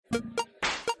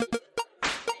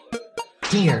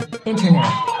Dear Internet.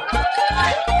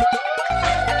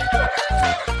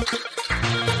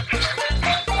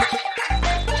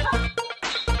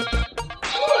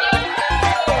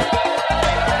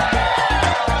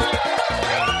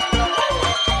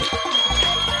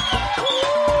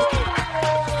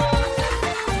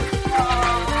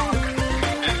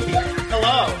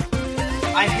 Hello.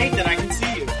 I hate that I can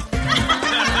see you.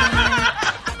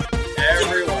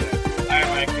 Everyone. Alright,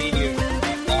 Mike, me and you.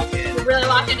 Lock in. We're really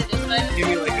locked into this one. Give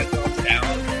me like a thumbs down.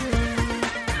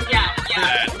 Yeah.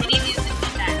 We need these to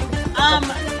feedback.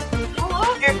 Hello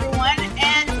everyone,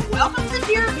 and welcome to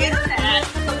Dear Internet,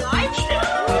 the live show.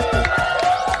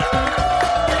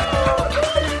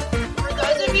 For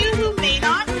those of you who may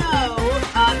not know,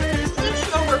 this is a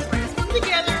show where friends come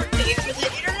together to answer the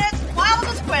internet's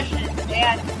wildest questions,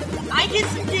 and I did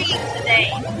some digging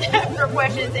today for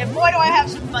questions, and boy do I have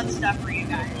some fun stuff for you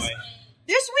guys. Boy.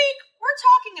 This week, we're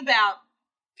talking about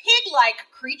pig-like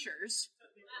creatures,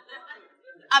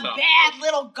 a bad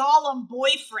little Gollum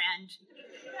boyfriend,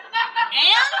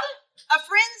 and a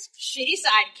friend's shitty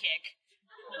sidekick.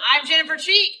 I'm Jennifer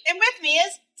Cheek, and with me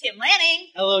is Tim Lanning,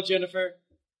 Hello, Jennifer.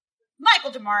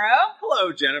 Michael Demaro,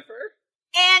 Hello, Jennifer.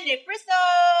 and Nick Bristow.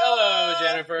 Hello,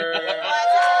 Jennifer.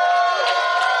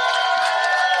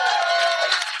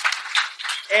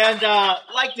 And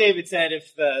like David said,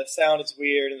 if the sound is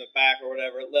weird in the back or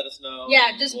whatever, let us know.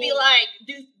 Yeah, just be like,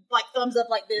 do like thumbs up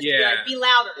like this. Yeah. Be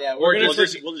louder. Yeah, We'll we're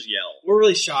just yell. we're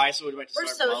really shy, so we might just We're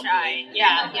start so shy. mumbling.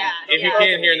 Yeah. If you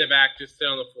can't hear in the back, just sit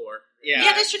on the floor. Yeah.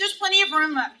 There's plenty of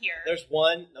room up here There's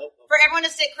one. Nope. for everyone to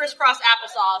sit crisscross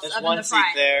applesauce There's up in one the seat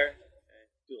front. there.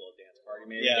 Do a little dance party,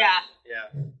 maybe. Yeah. Yeah. Yeah.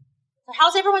 So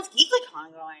how's everyone's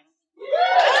Geeklycon going?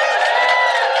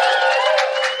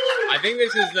 I think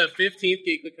this is the 15th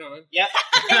Geeklycon. Yeah.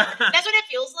 That's what it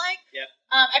feels like. Yeah.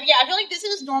 I feel like this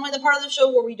is normally the part of the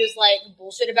show where we just like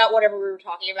bullshit about whatever we were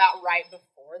talking about right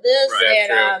before this, Right, and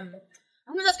true. I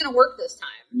don't know if that's gonna work this time.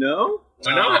 No?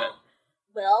 Why not?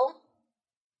 Well,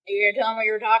 are you gonna tell them what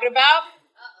you were talking about?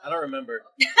 I don't remember.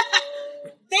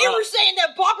 They were saying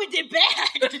that Bachman did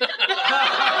bad. That's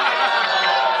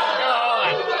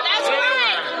right.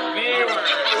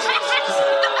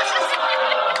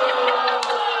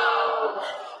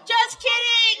 Just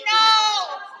kidding. No.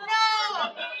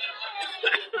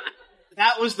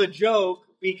 That was the joke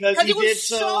because he It was did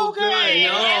so good. I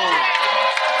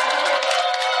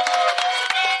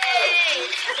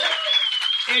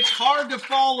know. It's hard to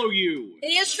follow you. It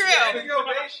is true. Yeah.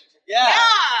 Yeah.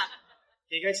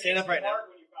 Can you guys stand up right now?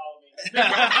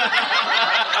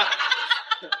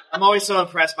 I'm always so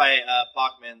impressed by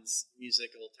Bachman's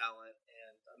musical talent,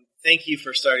 and thank you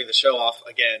for starting the show off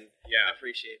again. Yeah. I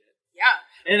appreciate it. Yeah.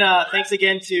 And thanks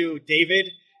again to David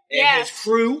and Yes. his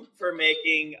crew for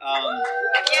making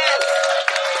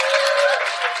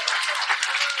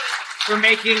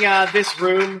Yes. this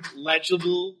room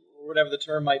legible, or whatever the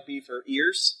term might be for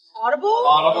ears. Audible?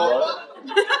 Audible.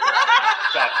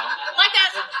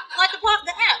 Like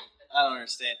the app. I don't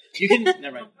understand. You can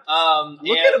never mind.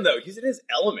 Look at him, though. He's in his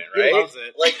element, right? He loves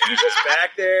it. Like, he's just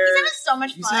back there. He's having so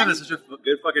much He's fun. having such a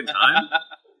good fucking time.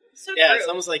 So Yeah, true.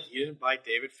 someone's like, "You didn't buy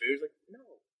David food?" Like, no.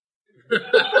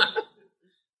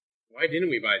 Why didn't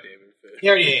we buy David food? He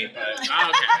already ate. But... We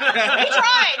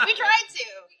tried to.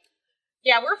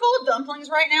 Yeah, we're full of dumplings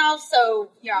right now,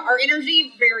 so yeah, our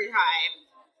energy very high.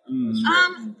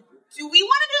 Do we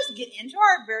want to just get into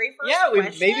our very first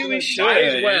question? maybe we should. Might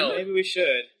as well. Maybe we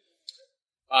should.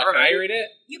 Can I read it?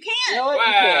 You can. You know what? Wow.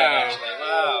 You can, actually.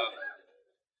 Wow.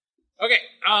 Okay,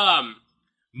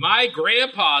 my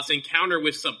grandpa's encounter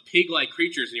with some pig-like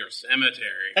creatures near a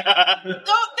cemetery. So this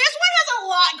one has a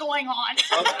lot going on.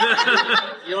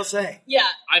 You don't say. Yeah.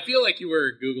 I feel like you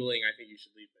were Googling, I think you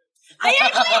should leave it. I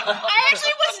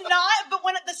actually was not, but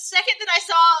when the second that I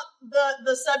saw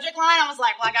the subject line, I was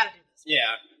like, well, I gotta do this.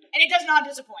 Yeah. And it does not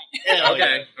disappoint. Yeah,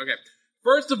 Okay.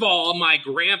 First of all, my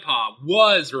grandpa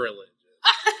was religious.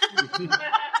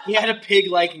 He had a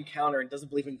pig-like encounter and doesn't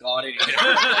believe in God anymore. He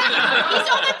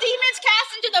saw the demons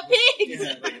cast into the pigs.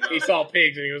 He saw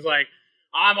pigs and he was like,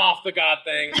 I'm off the God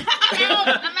thing.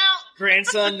 I'm out.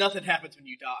 Grandson, nothing happens when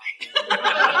you die.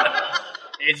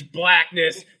 It's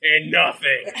blackness and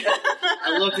nothing.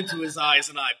 I looked into his eyes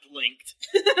and I blinked.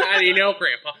 How do you know,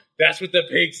 Grandpa? That's what the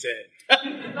pig said.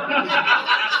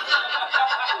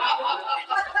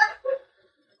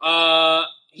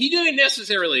 He didn't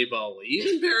necessarily believe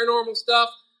in paranormal stuff,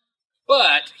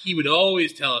 but he would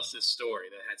always tell us this story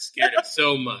that had scared him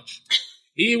so much.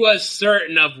 He was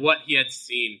certain of what he had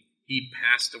seen. He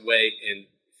passed away in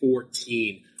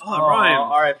 14. Oh, Ryan.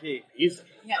 R.I.P.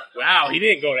 Wow, he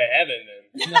didn't go to heaven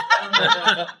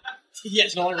then.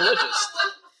 Yes, no longer religious.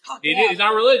 Oh, He's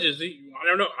not religious. I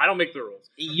don't know. I don't make the rules.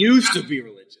 He used to be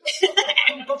religious.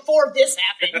 Before this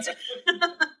happened.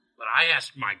 But I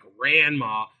asked my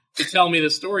grandma to tell me the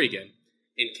story again,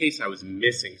 in case I was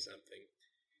missing something.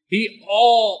 He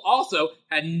also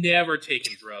had never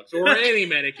taken drugs or any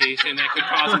medication that could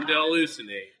cause him to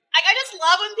hallucinate. I just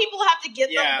love when people have to get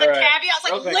the caveats.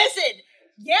 Like, listen,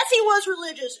 yes, he was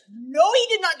religious. No, he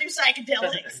did not do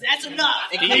psychedelics. That's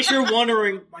enough. In case you're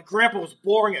wondering, my grandpa was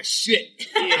boring as shit.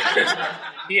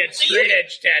 He had straight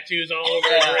edge tattoos all over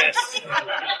his wrists.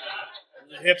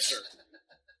 The hipster.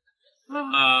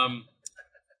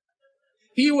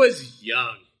 He was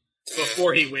young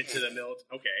before he went to the military.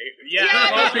 Okay,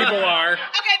 most people are.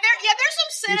 Okay, there's some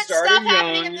Senate stuff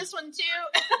happening in this one too.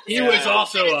 He was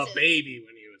also a baby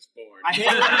when he was born.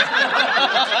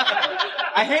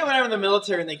 I hate when I'm in the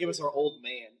military and they give us our old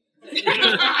man. I don't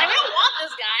want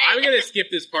this guy. I'm going to skip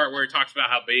this part where he talks about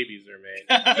how babies are made.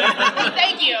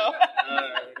 Thank you.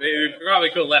 They probably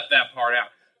could have left that part out.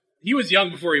 He was young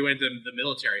before he went to the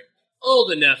military.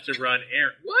 Old enough to run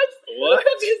errands. What? What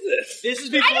is this? This is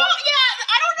before... I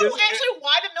don't know actually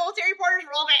why the military part is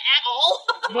relevant at all.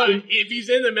 But if he's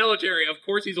in the military, of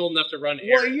course he's old enough to run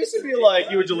errands. Well, it used to be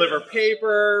like you would deliver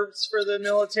papers for the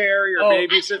military or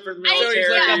babysit for the military.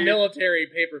 So he's like a military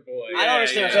paper boy. I don't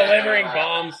understand. Delivering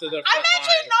bombs to the front I'm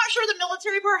actually line. not sure the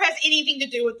military part has anything to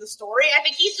do with the story. I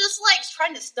think he's just like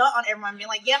trying to stunt on everyone, being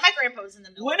like, "Yeah, my grandpa was in the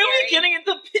military." When are we getting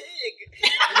into pig?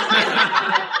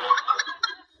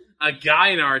 A guy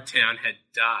in our town had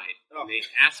died, and they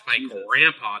asked my Jesus.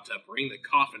 grandpa to bring the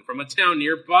coffin from a town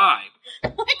nearby.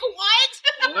 Like, what?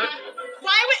 Why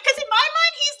would... Because in my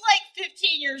mind, he's like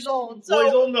 15 years old. So Well,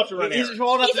 he's old enough to run He's errands.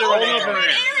 old enough he's to old run enough to run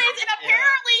errands. errands, and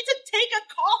apparently to take a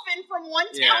coffin from one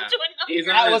town to another. He's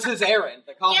That on was his errand,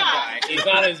 the coffin guy. He's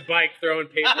on his bike throwing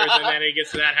papers, and then he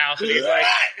gets to that house, and he's like,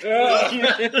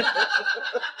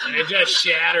 and it just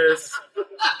shatters.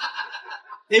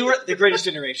 They were the greatest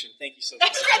generation. Thank you so much.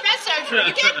 That's so true.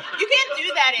 You can't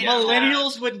do that anymore.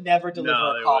 Millennials would never deliver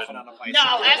a coffin on a bicycle.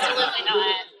 No, absolutely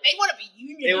not. They want to be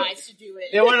unionized to do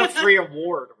it. They want a free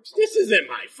award or something. This isn't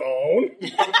my phone.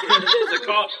 It's a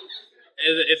coffin.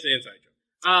 It's an inside joke.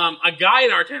 A guy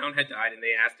in our town had died, and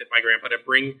they asked if my grandpa to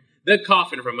bring the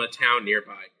coffin from a town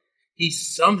nearby. He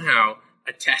somehow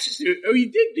attached it to... Oh, he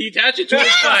did. He attached it to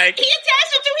his bike. He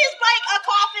attached it to his bike, a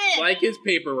coffin. Like his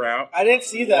paper route. I didn't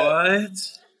see that. What?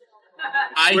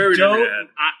 I Swear we don't... never had.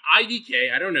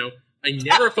 IDK, I don't know. I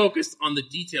never focused on the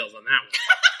details on that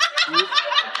one.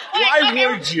 Why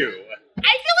would you?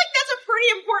 I feel like that's a pretty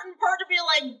important part to be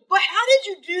like, but how did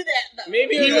you do that, though?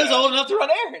 Maybe He was old enough to run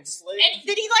errands. And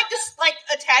did he just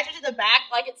attach it to the back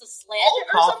like it's a sled All or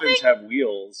coffins something? have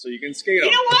wheels, so you can skate You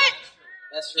on know them. what?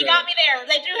 That's true. You got me there.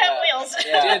 They do have wheels.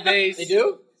 Yeah. Did they... They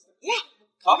do? Yeah.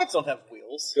 Coffins don't have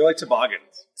wheels. They're like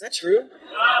toboggans. Is that true? Okay,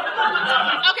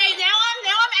 now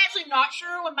I'm actually not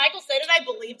sure. When Michael said it, I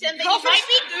believed him, but he might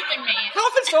be goofing me.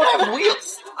 Coffins don't have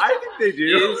wheels. I think they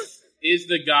do. Is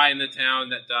the guy in the town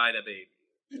that died a baby?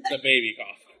 It's a baby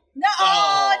coffin. No,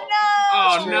 Oh. no.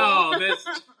 Oh, no. This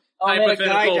Oh, man, a guy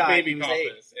hypothetical died. baby He was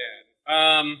coffin. 8.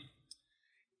 Yeah.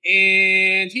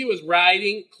 And he was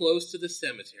riding close to the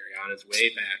cemetery on his way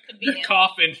back. The Convenient.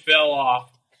 coffin fell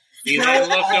off. He then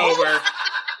looked over,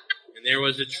 and there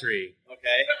was a tree.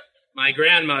 Okay. My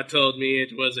grandma told me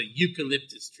it was a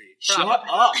eucalyptus tree. Shut Probably.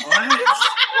 up. Why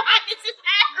does it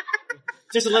matter?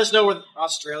 Just to let us know we're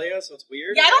Australia, so it's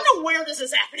weird. Yeah, I don't know where this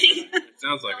is happening. It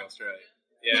sounds like Australia.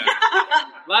 Yeah.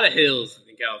 A lot of hills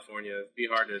in California. It'd be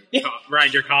hard to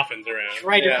ride your coffins around.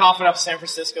 Ride your coffin up San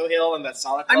Francisco Hill and that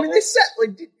Sonic I mean, level. they set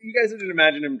you guys didn't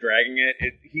imagine him dragging it.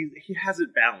 He has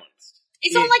it balanced.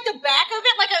 It's on like the back of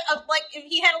it, like if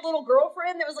he had a little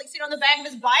girlfriend that was like sitting on the back of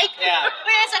his bike. Yeah.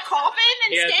 But it's a coffin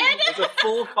instead. It's a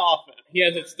full coffin. He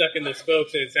has it stuck in the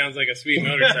spokes, and it sounds like a sweet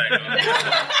motorcycle.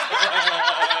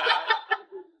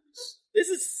 This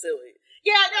is silly.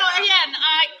 Yeah, no, again,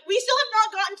 we still have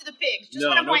not gotten to the pigs. Just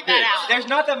want to point that out. There's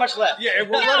not that much left. Yeah,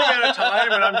 we're running out of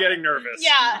time, and I'm getting nervous.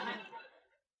 Yeah.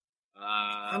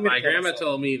 My grandma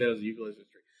told me there was a eucalyptus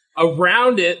tree.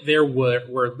 Around it, there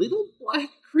were little black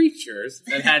creatures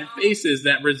that had faces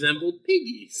that resembled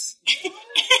piggies. It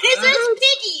says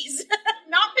piggies,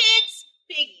 not pigs.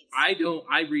 Piggies.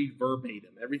 I read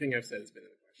verbatim. Everything I've said has been in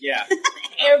the question. Yeah.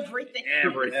 Everything.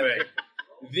 Everything.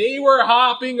 They were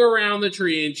hopping around the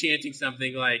tree and chanting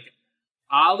something like,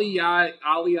 Ali, Ali,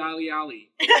 Ali, Ali,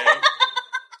 Ali. Okay?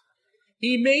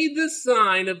 He made the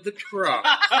sign of the cross.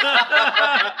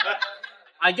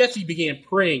 I guess he began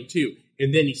praying, too.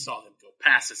 And then he saw them go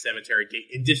past the cemetery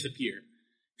gate and disappear.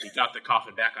 He got the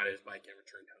coffin back on his bike and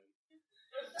returned home.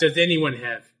 Does anyone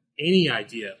have any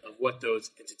idea of what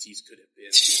those entities could have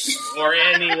been, or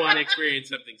anyone experienced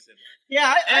something similar.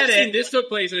 Yeah, Edit. This took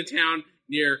place in a town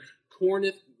near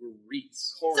Corinth,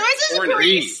 Greece. So is this in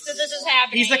Greece that this is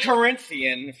happening? He's a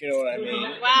Corinthian, if you know what I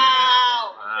mean.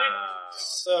 Wow.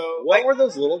 So, What were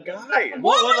those little guys?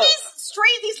 What were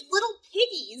these little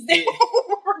piggies that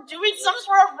were doing some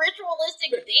sort of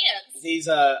ritualistic dance? These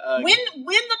When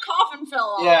the coffin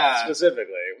fell off. yeah,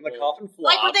 Specifically, when the coffin flopped.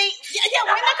 Like were they? Yeah.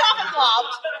 When the coffin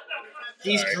flopped.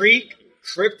 these Greek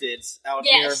cryptids out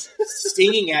Yes. here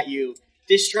stinging at you,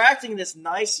 distracting this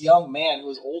nice young man who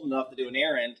was old enough to do an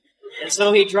errand, and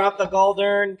so he dropped the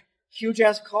Galdern huge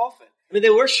ass coffin. I mean, they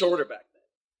were shorter back then.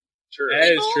 True.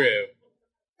 That is true.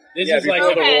 This is like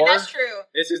before the Okay, war. that's true.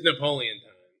 this is Napoleon times.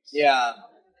 Yeah,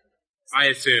 I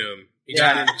assume he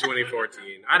Yeah. died in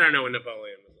 2014. I don't know when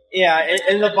Napoleon was. yeah.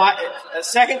 And the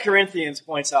Second Corinthians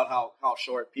points out how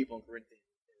short people in Corinthians.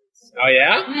 Oh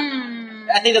yeah.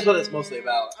 I think that's what it's mostly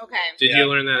about. Okay. Did Yeah. you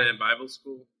learn that in Bible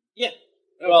school? Yeah.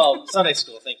 Well, Sunday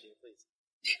school. Thank you, please.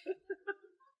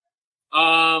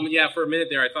 Yeah. For a minute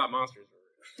there, I thought monsters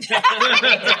were.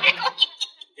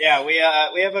 Yeah, we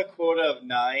have a quota of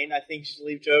 9, I think, should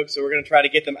leave jokes, so we're going to try to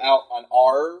get them out on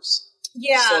ours,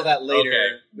 Yeah. so that later Okay.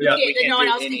 we Okay, can't no one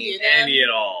do else any. can do that. Any at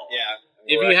all. Yeah,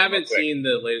 If We'll you wreck haven't them quick. seen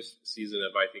the latest season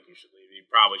of I Think You Should Leave, you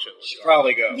probably should should look.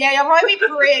 probably go. Yeah, you'll probably be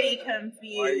pretty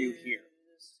confused. Why are you here?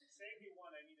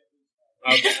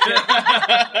 Okay.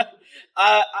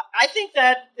 I think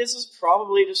that this is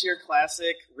probably just your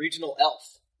classic regional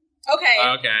elf. Okay.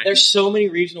 Okay. There's so many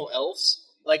regional elves.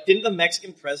 Like, didn't the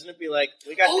Mexican president be like,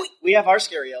 we have our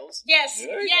scary elves? Yes,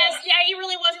 There you yeah, he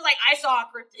really was. He's like, I saw a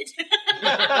cryptid. Yes,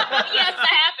 that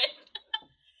happened.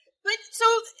 But, so,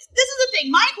 this is the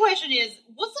thing. My question is,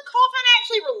 was the coffin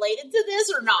actually related to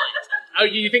this or not? Oh,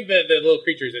 you think the little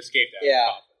creatures escaped out? Yeah. Of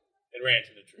the coffin and ran to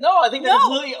the tree? No, I think that's No.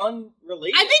 really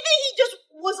unrelated. I think that he just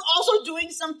was also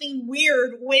doing something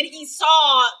weird when he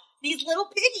saw these little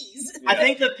piggies. I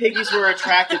think the piggies were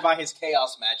attracted by his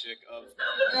chaos magic of...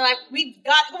 They're like,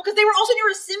 because they were also near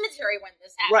a cemetery when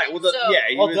this happened. Right. Well,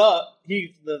 So,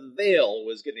 the veil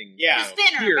was getting Yeah. it was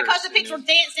thinner pierced because the pigs were and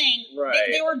dancing.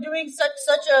 Right. They were doing such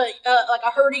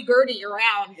a hurdy-gurdy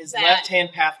around. his that-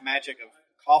 left-hand path magic of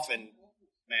coffin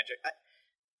magic.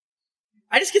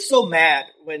 I just get so mad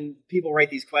when people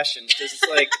write these questions. It's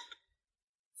like,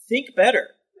 think better.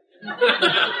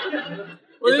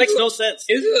 Well, It makes no sense.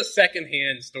 This is a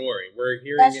second-hand story. We're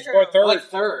hearing That's it, true. or third. Like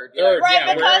third. Third, Right, yeah.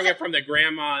 We're because- hearing it from the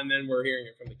grandma, and then we're hearing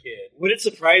it from the kid. Would it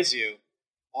surprise you?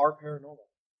 Are paranormal?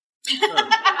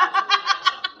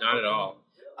 Not at all.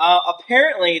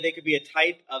 Apparently, they could be a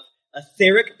type of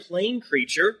etheric plane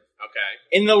creature Okay.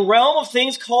 in the realm of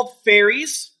things called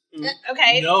fairies,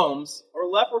 Okay. gnomes, or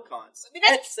leprechauns, I mean,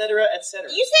 that's- etc.,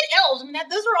 etc. You said elves. I mean,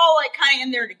 those are all like kind of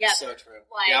in there together. So true.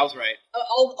 Like, Yeah, I was right.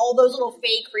 all those little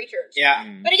fake creatures. Yeah.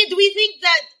 But again, do we think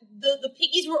that the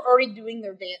piggies were already doing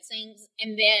their dancings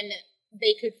and then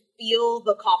they could feel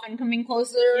the coffin coming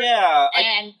closer? Yeah.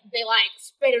 And they like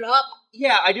sped it up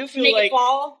I do to feel make like it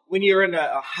fall? when you're in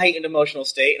a heightened emotional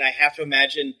state, and I have to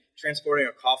imagine transporting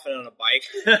a coffin on a bike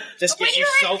just When gets you you're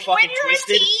so when fucking you're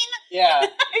twisted. a teen, Yeah. have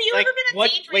you Like, ever been a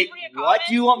what? teen Wait, transporting a what coffin?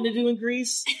 do you want me to do in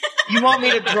Greece? You want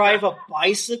me to drive a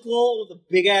bicycle with a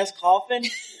big ass coffin?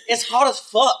 It's hot as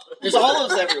fuck. There's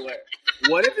olives everywhere.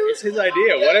 What if it was his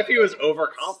idea? What if he was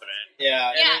overconfident?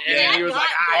 Yeah. Yeah, And then he was like,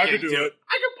 I could could do it.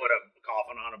 I could put a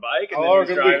coffin on a bike. And Oh, then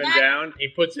he's gonna be- driving down. He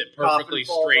puts it perfectly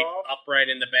Coffin falls straight, off. upright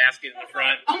in the basket in the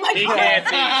front. Oh my He god. can't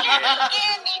see shit.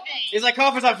 Anything. It's like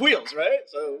coffins have wheels, right?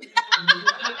 So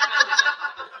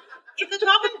If the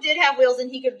coffin did have wheels, then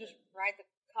he could just ride the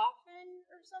coffin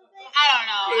or something. I don't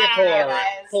know. You I can don't know,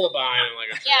 guys. pull it behind him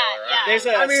like a Yeah, trailer, yeah. right? there's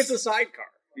a. I mean, it's a sidecar.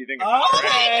 You think? Oh, about it, Oh my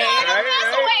Okay. god! Right, That's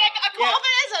right. the way a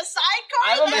coffin is a sidecar.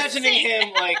 I'm That's imagining sick.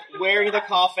 him like wearing the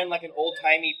coffin like an old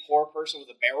timey poor person with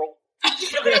a barrel. This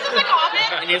is the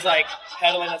coffin. And he's like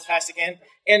pedaling as fast as he can.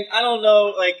 And I don't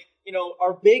know, like,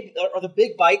 are the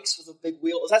big bikes with a big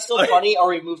wheel? Is that still funny, or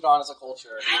we moved on as a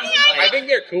culture? I think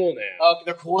they're cool now. Oh,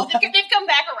 they're cool. They've come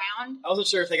back around. I wasn't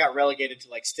sure if they got relegated to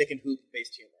like stick and hoop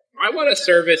based humor. I want a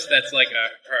service that's like a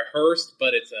hearse,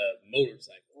 but it's a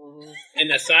motorcycle.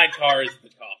 And the sidecar is the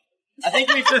coffin. I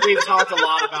think we've talked a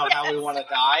lot about how we want to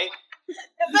die,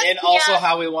 But, and also yeah,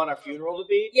 how we want our funeral to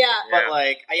be. yeah. But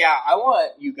I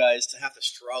want you guys to have to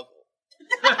struggle.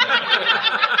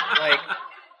 Like,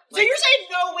 So you're saying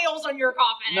no wheels on your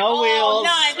coffin? No Oh, wheels.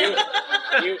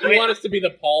 None. You want us to be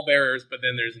the pallbearers, but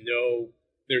then there's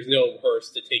no hearse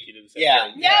to take you to the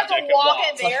cemetery. You have to That can walk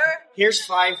it It's like, there. here's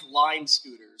 5 line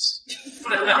scooters.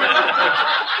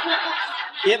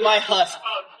 Get my husk.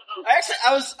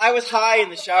 I was high in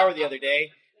the shower the other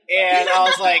day, And I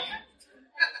was like,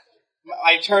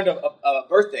 I turned a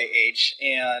birthday age,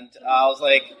 and I was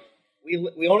like,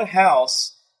 we own a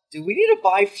house. Do we need to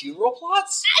buy funeral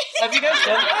plots? Have you guys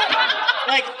done that?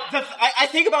 Like, I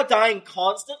think about dying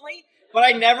constantly, but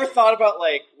I never thought about,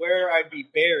 like, where I'd be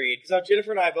buried. Because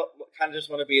Jennifer and I kind of just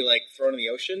want to be, like, thrown in the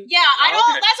ocean. Yeah, I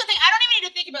don't. That's the thing. I don't even need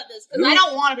to think about this because I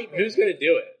don't want to be buried. Who's going to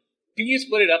do it? Can you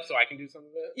split it up so I can do some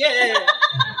of it? Yeah.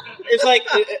 It's like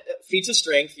feats of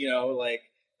strength, like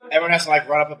everyone has to like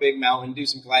run up a big mountain, do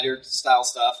some glider style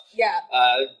stuff. Yeah.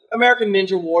 American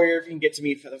Ninja Warrior, if you can get to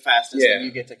me for the fastest, and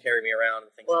you get to carry me around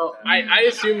and things like that. I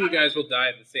assume you guys will die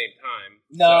at the same time.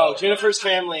 No, Jennifer's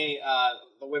family,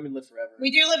 the women live forever. We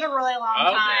do live a really long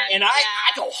time. And I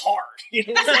go hard. You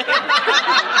know what I'm saying?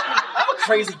 I'm a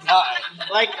crazy guy.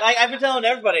 Like I've been telling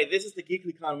everybody, this is the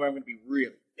Geeklycon where I'm going to be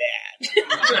really bad.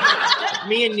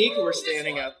 Me and Nika were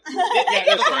standing up.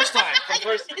 Yeah, the first time.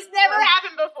 It's never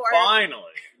happened before. Finally.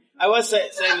 I was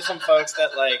saying to some folks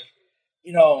that, like,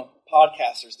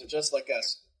 podcasters, they're just like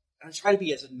us. I try to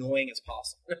be as annoying as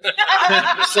possible.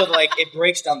 So, like, it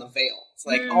breaks down the veil. It's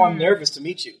like, I'm nervous to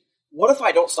meet you. What if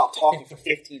I don't stop talking for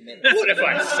 15 minutes? What if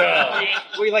I suck?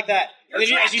 Well, you like that. And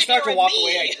then as you start to walk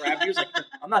away, I grab you. It's like,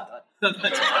 I'm not done.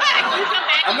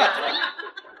 I'm not done.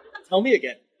 Tell me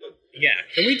again. Yeah,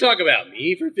 can we talk about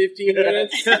me for 15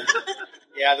 minutes?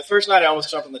 Yeah, the first night I almost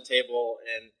jumped on the table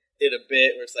and did a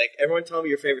bit where it's like, everyone tell me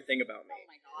your favorite thing about me. Oh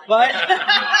my god. But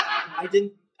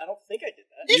I don't think I did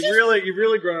that. You've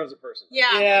really grown as a person.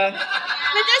 Yeah.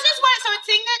 But this is what, so a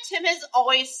thing that Tim has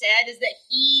always said is that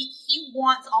he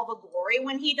wants all the glory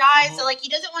when he dies. So, like, he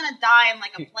doesn't want to die in,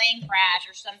 like, a plane crash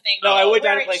or something. No, I would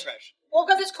die in a plane crash. Well,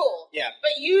 because it's cool. Yeah.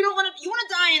 But you don't want to, you want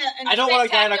to die in a I don't want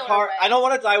to die in a car. way. I don't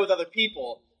want to die with other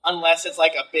people unless it's,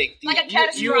 like, a big deal. Like a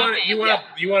catastrophic. You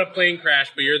want a plane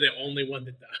crash, but you're the only one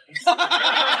that dies.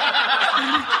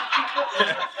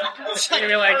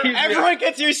 Everyone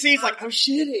gets your seats like, I'm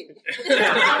shitting.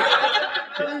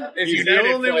 He's the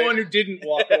only one who didn't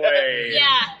walk away.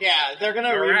 Yeah, they're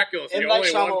gonna miraculous. Only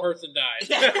one person died.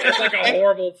 Yeah. It's like a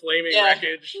horrible flaming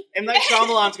wreckage. And like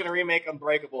Shyamalan's gonna remake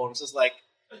Unbreakable, and it's just like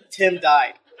Tim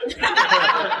died.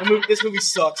 This movie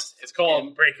sucks. It's called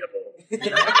Unbreakable.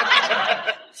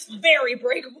 Very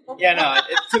breakable. Yeah, no,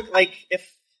 it took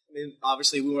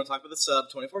obviously we want to talk about the sub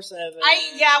 24/7. Well,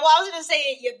 I was gonna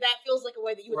say that feels like a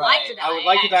way that you would like to die. I would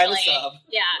like to die in the sub.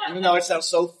 Yeah. Even though it sounds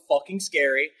so fucking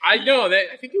scary. I know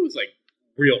that. I think it was like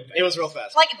real fast. It was real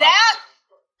fast. Like that.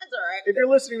 That's all right. If you're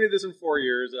listening to this in 4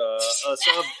 years, a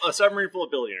submarine full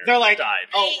of billionaires They're like, died.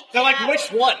 They're like, which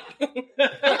one? Oh my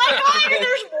god,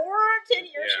 there's more 10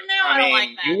 years from now? I don't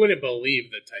like that. You wouldn't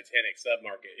believe the Titanic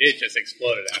submarket. It just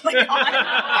exploded out. Oh my god.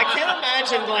 I can't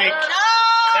imagine, like... No!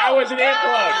 That was an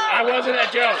implode. That wasn't a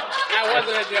joke.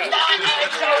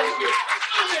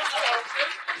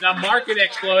 The market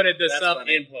exploded, the sub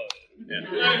imploded.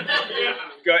 Yeah.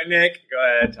 Go ahead, Nick. Go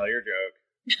ahead, tell your joke.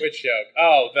 Which joke?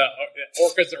 Oh, the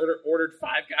orcas ordered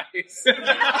 5 guys. That's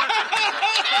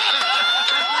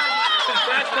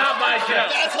not my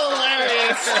joke. That's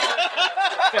hilarious.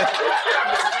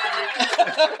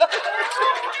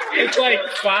 It's like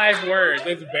 5 words.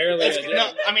 It's barely a joke.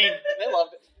 No, I mean, they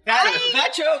loved it.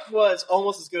 That joke was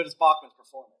almost as good as Bachman's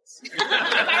performance. Am I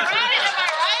right?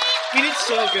 He did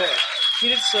so good.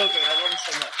 I love him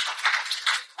so much.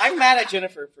 I'm mad at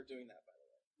Jennifer for doing that,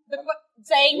 by the way.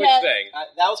 Saying Which that. thing?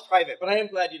 That was private, but I am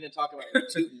glad you didn't talk about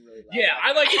it tooting really loud. Yeah,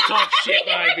 I like to talk shit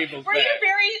behind people's Were back. you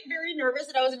very, very nervous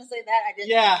that I was going to say that? I didn't.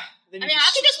 Yeah. I mean,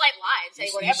 I could just lie and say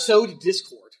whatever. You sowed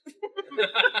discord.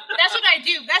 That's what I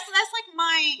do. That's like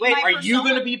my. Wait, my are you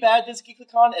going to be bad this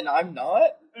Geeklycon and I'm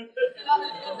not?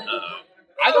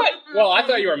 I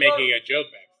thought you were making a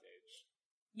joke backstage.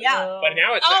 Yeah. But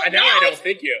now it's Oh, now now I don't it's-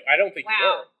 think you. I don't think you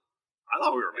Wow. were. I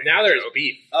thought we were making Now a there's joke.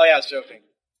 beef. Oh yeah, I was joking.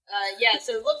 Yeah,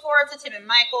 so look forward to Tim and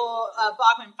Michael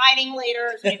Bachman fighting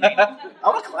later. I'm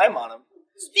going to climb on him.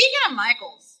 Speaking of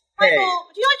Michael's, Hey. Michael,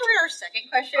 would you like to read our second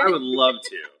question? I would love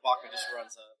to. Bachman just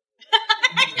runs up.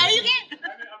 No, you can't.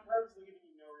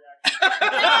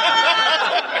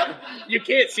 You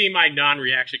can't see my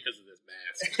non-reaction because of this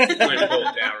mask. I'm going to pull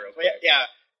it down real quick. Yeah.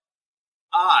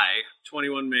 I,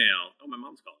 21 male. Oh, my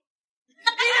mom's calling.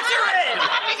 Answer it!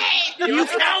 You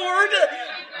coward!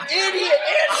 Idiot!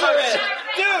 Answer it!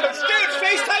 Dude,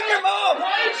 FaceTime your mom!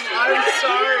 I'm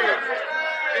sorry.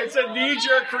 It's a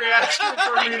knee-jerk reaction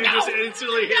for me to just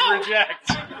instantly hit reject.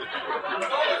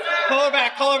 Call her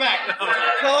back. Call her back. I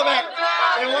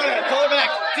want her. Call her back.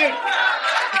 Dude.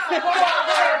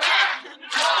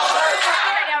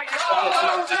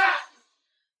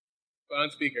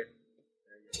 On speaker.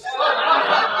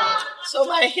 So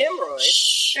my hemorrhoid.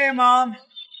 Hey, Mom.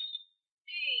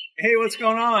 Hey, what's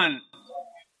going on? Nothing.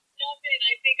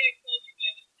 I think I closed you by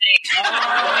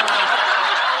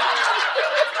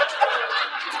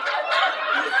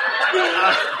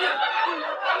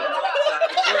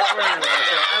I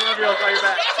love you. I'll call you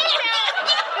back.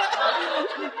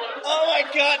 Oh my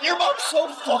god, your mom's so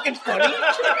fucking funny.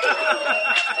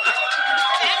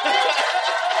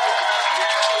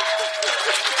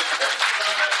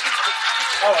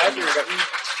 Oh, I do. I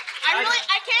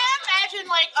can't imagine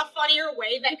like a funnier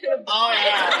way that could have gone. Oh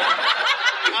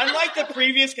yeah. Unlike the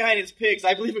previous guy and his pigs,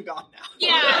 I believe in God now.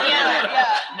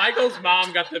 Yeah. Michael's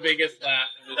mom got the biggest laugh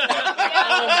of this show.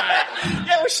 Oh my.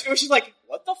 Yeah, she's like,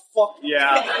 what the fuck? Yeah.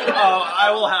 Oh, I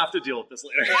will have to deal with this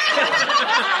later.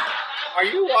 Are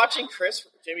you watching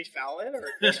Jimmy Fallon or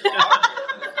Chris Rock?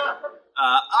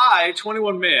 I,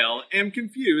 21 male, am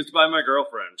confused by my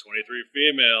girlfriend, 23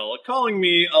 female, calling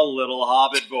me a little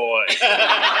hobbit boy.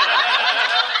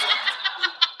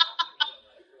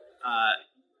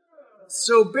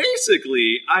 So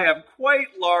basically, I have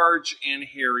quite large and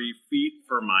hairy feet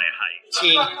for my height.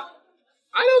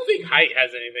 I don't think height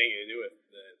has anything to do with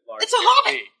the large. It's a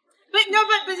hobbit. feet. But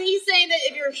he's saying that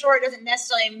if you're short, it doesn't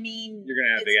necessarily mean You're going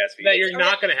to have big ass feet. That you're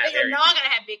not going to have that you're hairy not feet. going to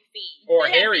have big feet Or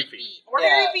They have hairy big feet. or Yeah.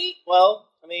 hairy feet. Well,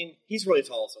 I mean, he's really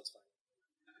tall, so it's fine.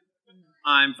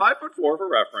 I'm 5'4" for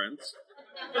reference.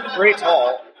 Pretty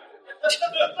tall.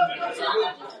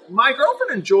 My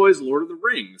girlfriend enjoys Lord of the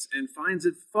Rings and finds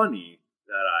it funny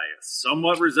that I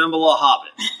somewhat resemble a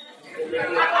hobbit.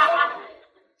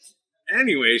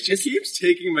 Anyway, she keeps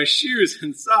taking my shoes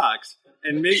and socks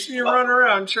and makes me run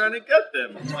around trying to get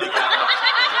them. You're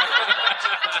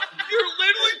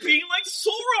literally being like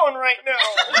Sauron right now.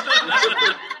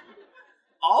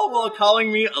 All while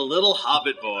calling me a little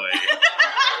hobbit boy.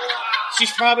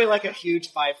 She's probably like a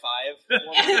huge 5'5".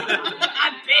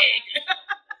 I'm big.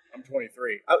 I'm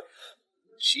 23. Oh,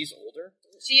 she's older?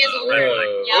 She is older.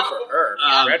 Really? Yep. Good for her.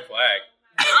 Red flag.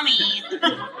 Mommy.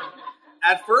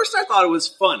 At first I thought it was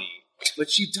funny, but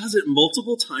she does it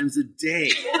multiple times a day.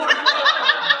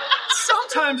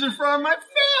 Sometimes in front of my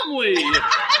family.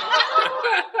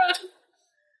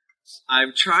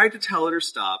 I've tried to tell her to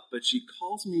stop, but she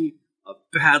calls me a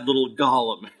bad little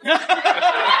Gollum.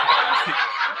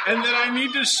 And then I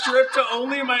need to strip to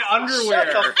only my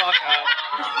underwear. Shut the fuck up.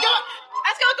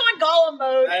 That's going Gollum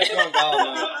mode. That is going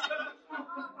Gollum.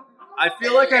 I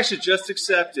feel like I should just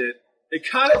accept it. It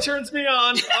kind of turns me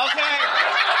on. Okay.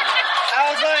 I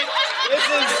was like,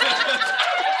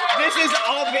 this is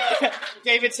all.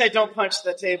 David said, "Don't punch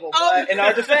the table." But in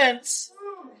our defense,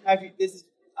 I don't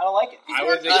like it. I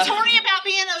was He's horny about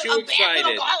being too a bad excited.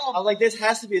 little I Gollum. was like, this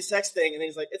has to be a sex thing, and then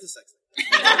he's like, it's a sex thing.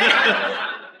 It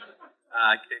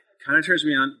kind of turns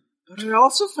me on, but I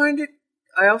also find it.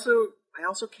 I also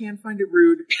can find it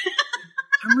rude.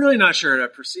 I'm really not sure how to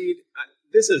proceed.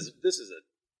 This is a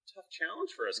tough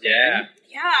challenge for us. Yeah.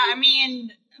 Yeah, I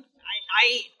mean,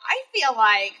 I feel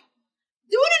like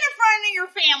doing it in front of your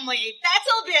family, that's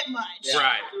a bit much.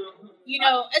 Right. You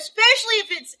know, especially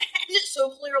if it's, as it so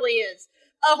clearly is,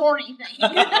 a horny thing.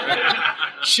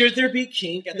 Should there be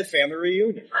kink at the family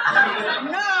reunion?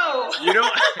 No. You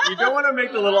don't want to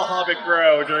make the little hobbit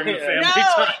grow during the family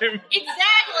time.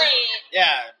 Exactly.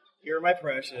 Yeah. You're my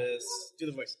precious. Do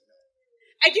the voice.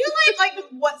 I do like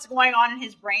what's going on in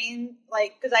his brain,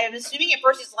 like, because I am assuming at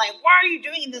first he's like, why are you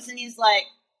doing this? And he's like,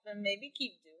 then maybe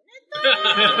keep doing it though.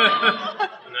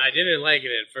 And I didn't like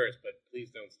it at first, but please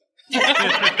don't stop.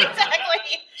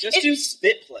 Exactly. Just do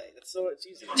spit play. That's so it's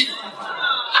easy.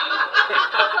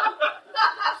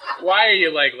 Why are you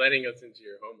like letting us into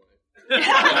your home life?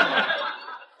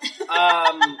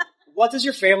 What does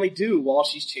your family do while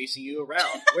she's chasing you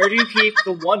around? Where do you keep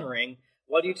the One Ring?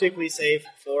 What do you typically save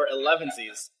for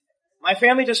 11sies? My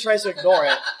family just tries to ignore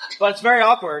it, but it's very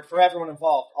awkward for everyone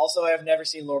involved. Also, I have never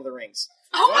seen Lord of the Rings,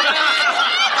 Oh my God.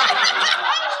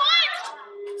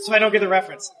 so I don't get the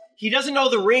reference. He doesn't know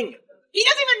the ring. He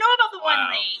doesn't even know about the One Wow.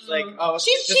 Ring. It's like, oh, it's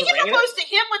She just a can ring in it? propose to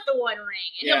him with the One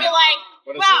Ring, and Yeah. he'll be like,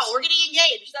 What is wow, this? we're getting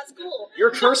engaged. That's cool.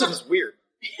 Your cursive is weird.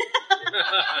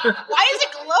 Why is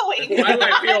it glowing? Why do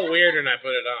I feel weird when I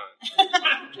put it on?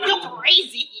 I feel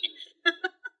crazy.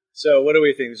 So what do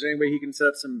we think? Is there any way he can set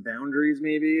up some boundaries,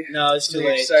 maybe? No, it's too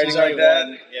Something late. exciting She's already like that?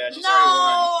 won. Yeah, she's No, already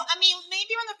won. I mean,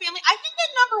 maybe on the family. I think that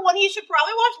number one, he should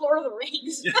probably watch Lord of the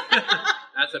Rings.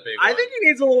 That's a big one. I think he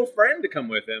needs a little friend to come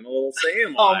with him, a little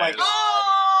Samwise. Oh my God.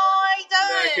 Oh, he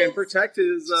That does. can protect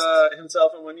his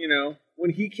himself, and when he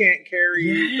can't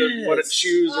carry what it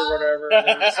shoes or whatever,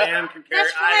 then Sam can carry.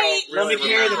 That's I right. don't really Let me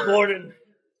carry the remember. Borden.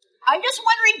 I'm just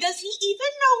wondering, does he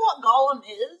even know what Gollum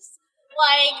is?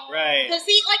 Like, Right. is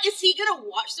he gonna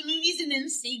watch the movies and then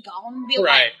see Gollum and be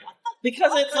Right. like, what the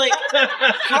Because it's like,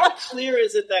 how clear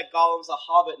is it that Gollum's a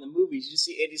hobbit in the movies? You just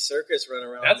see Andy Serkis running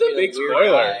around. That's a being big weird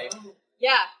spoiler. guy.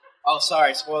 Yeah. Oh,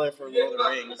 sorry, spoiler for Lord of the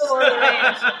Rings. Lord of the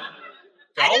Rings.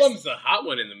 Gollum's the hot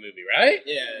one in the movie, right?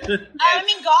 Yeah. I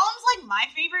mean, Gollum's like my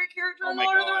favorite character in my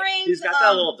Lord of the God. Rings. He's got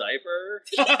that little diaper.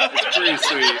 It's pretty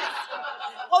sweet.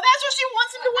 Well, that's what she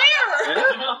wants him to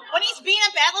wear. When he's being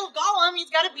a bad little Gollum, he's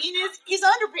got to be in his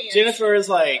underpants. Jennifer is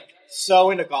like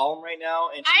so into Gollum right now,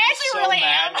 and she's I just actually so really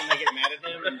mad am. when they get mad at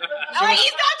him. And Like,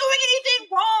 he's not doing anything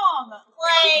wrong.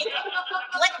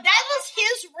 Like that was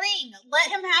his ring. Let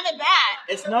him have it back.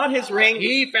 it's not his ring.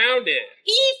 He found it.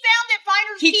 He found it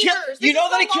finders He keepers. killed. You know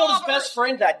This that he is the killed his law of best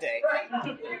friend that day.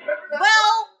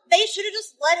 Well, they should have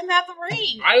just let him have the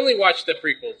ring. I only watched the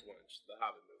prequels once, the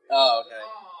Hobbit movie. Oh, okay.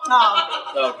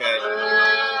 Oh.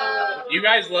 Okay. You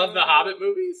guys love the Hobbit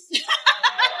movies?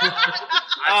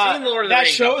 I've seen Lord of the that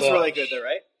Rings. show is the really book. good, though,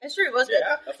 right? It's true, wasn't it?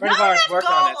 A friend of ours worked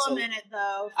on it. So in it,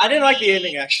 though. I didn't like the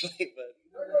ending actually,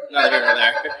 but not here nor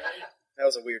there. That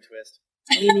was a weird twist.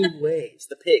 Anyways,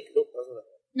 the pig. Nope, that wasn't it.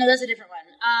 No, that's a different one.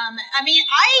 I mean,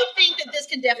 I think that this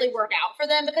can definitely work out for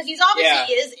them because he's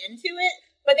obviously is into it.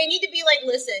 But they need to be like,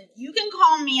 listen, you can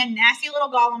call me a nasty little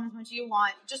Gollum as much as you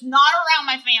want, just not around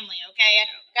my family, okay?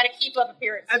 Got to keep up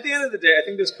appearances. At the end of the day, I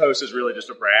think this post is really just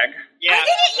a brag. Yeah. I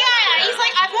think he's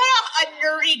like, I've got a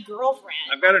nerdy girlfriend.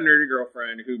 I've got a nerdy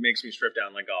girlfriend who makes me strip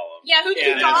down like Gollum. Yeah, who keeps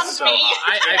Yeah, on it's so me?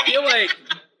 hot. I feel like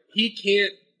he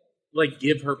can't like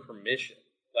give her permission.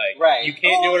 Like Right. you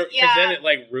can't do it because yeah. then it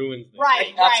like ruins the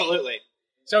Right. Absolutely.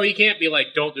 So he can't be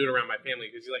like, don't do it around my family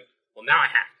because he's like, well now I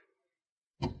have to.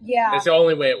 Yeah. That's the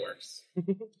only way it works.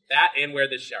 That and wear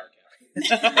this shower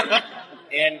cap.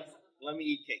 And let me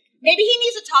eat cake. Maybe he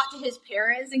needs to talk to his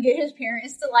parents and get his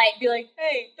parents to like be like,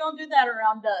 hey, don't do that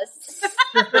around us.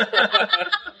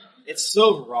 It's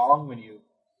so wrong when you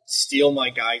steal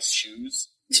my guy's shoes.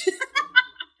 Can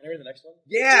I read the next one?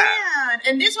 Yeah.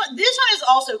 And this one is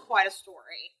also quite a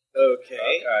story.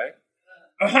 Okay.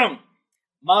 Okay.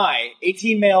 My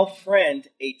 18 male friend,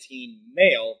 18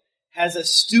 male, has a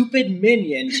stupid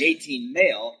minion, 18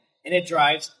 male, and it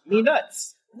drives me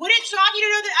nuts. Would it shock you to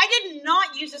know that I did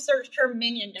not use the search term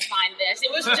minion to find this?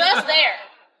 It was just there.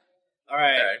 All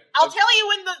right. Okay. I'll tell you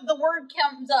when the word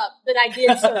comes up that I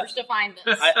did search to find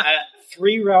this. I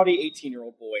 3 rowdy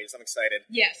 18-year-old boys. I'm excited.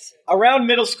 Yes. Around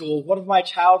middle school, one of my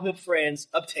childhood friends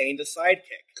obtained a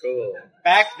sidekick. Cool.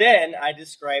 Back then, I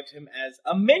described him as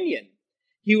a minion.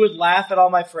 He would laugh at all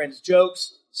my friends'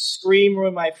 jokes, scream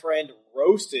when my friend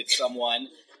roasted someone,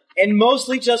 and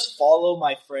mostly just follow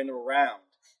my friend around.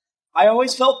 I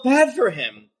always felt bad for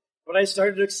him, but I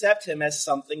started to accept him as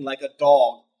something like a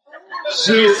dog.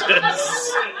 Jesus.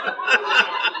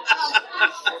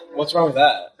 What's wrong with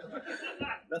that?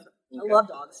 I love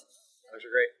dogs. Those are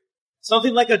great.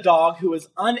 Something like a dog who is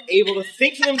unable to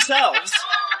think for themselves.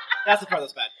 That's the part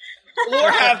that's bad.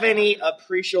 Or have any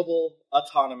appreciable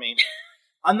autonomy.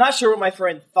 I'm not sure what my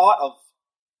friend thought of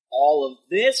all of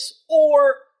this,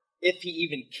 or if he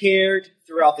even cared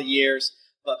throughout the years,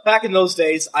 but back in those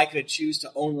days, I could choose to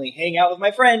only hang out with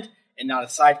my friend and not a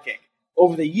sidekick.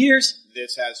 Over the years,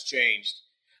 this has changed.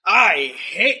 I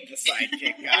hate the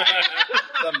sidekick guy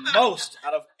the most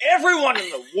out of everyone in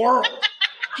the world.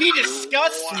 He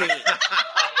disgusts me.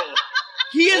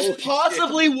 He is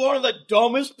possibly one of the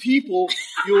dumbest people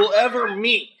you will ever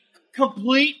meet.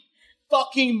 Complete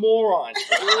fucking moron.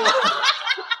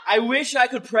 I wish I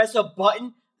could press a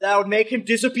button that would make him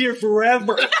disappear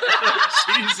forever.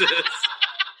 Jesus.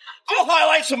 I'll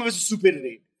highlight some of his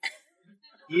stupidity.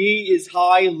 He is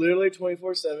high literally 24/7.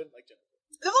 Like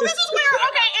Well, this is where,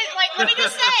 let me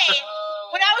just say,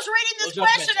 when I was reading this No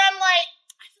question, judgment. I'm like,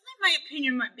 I feel like my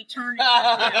opinion might be turning.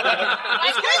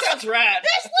 this guy sounds rad.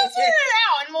 Let's hear it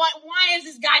out. And why is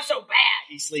this guy so bad?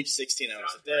 He sleeps 16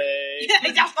 hours a day.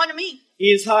 It sounds fun to me.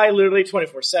 He is high literally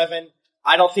 24/7.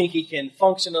 I don't think he can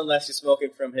function unless he's smoking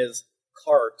from his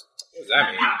cart. What does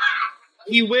that mean?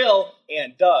 He will,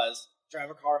 and does,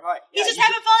 drive a car high. He's Yeah, just you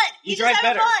having fun. You He's drive just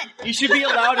having better. fun. You should be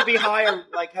allowed to be high or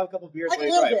like have a couple beers Like while a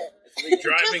you little drive. bit. It's legal.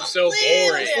 Driving Just so a little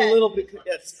boring. bit. Just a little bit.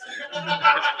 Yes.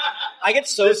 I get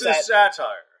so This sad. is satire.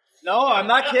 No, I'm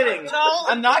not kidding. Don't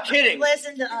I'm not kidding.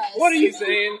 Listen to us. What are you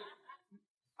saying?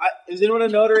 Is anyone a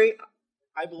notary?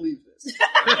 I believe this.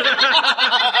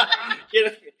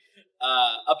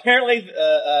 Apparently,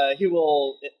 he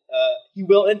will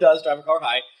and does drive a car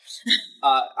high.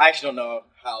 I actually don't know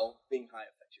how being high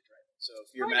affects your driving. So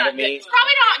if you're Probably mad not at me, good. It's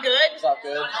probably not good. it's not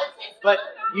good. But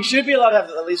you should be allowed to have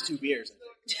at least 2 beers.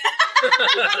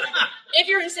 If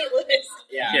you're in St. Louis.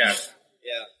 Yeah. Yeah.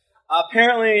 Yeah.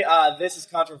 Apparently, this is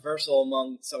controversial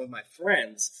among some of my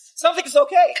friends. Some think it's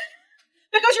okay.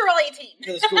 Because you're all 18.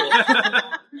 Because it's cool.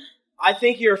 I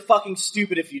think you're fucking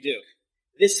stupid if you do.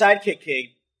 This sidekick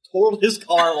kid totaled his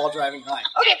car while driving high.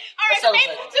 Okay, all right, so maybe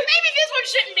this one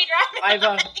shouldn't be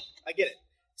driving. I get it.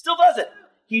 Still doesn't.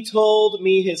 He told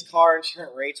me his car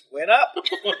insurance rates went up.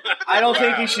 I don't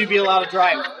think he should be allowed to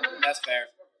drive. That's fair.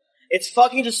 It's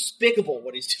fucking despicable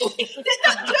what he's doing. Just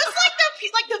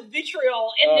like the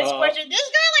vitriol in this question. This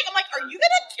guy, I'm like, are you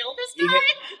gonna kill this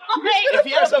guy? If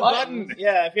he had a button.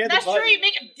 Yeah, if he had the That's button. true, you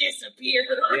make him disappear.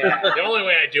 Yeah, the only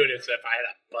way I'd do it is if I had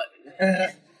a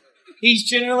button. He's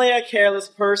generally a careless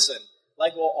person.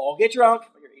 Like, we'll all get drunk,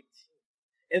 but you're 18.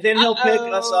 And then he'll pick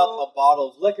us up a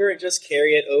bottle of liquor and just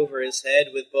carry it over his head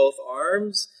with both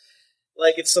arms.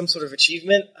 Like it's some sort of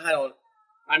achievement. I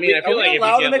feel like if you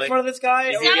allowed to make fun of this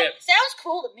guy? Sounds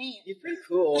cool to me. He's pretty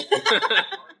cool.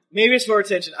 Maybe it's for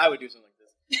attention. I would do something like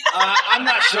this. I'm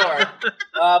not sure.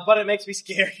 But it makes me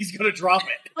scared. He's going to drop it.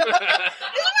 This is what I'm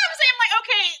saying. I'm like,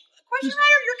 okay, question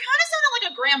writer, you're kind of sounding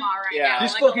like a grandma right now.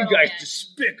 This like fucking guy's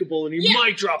despicable, and he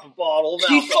might drop a bottle of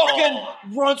alcohol. He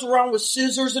fucking runs around with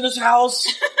scissors in his house.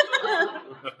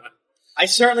 I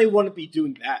certainly wouldn't be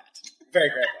doing that. Very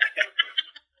grandma.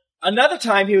 Another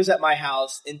time he was at my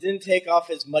house and didn't take off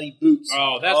his muddy boots.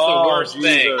 Oh, that's the worst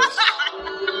thing.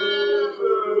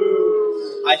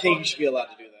 I think you should be allowed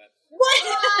to do that. What?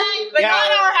 But not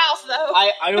in our house, though.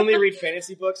 I only read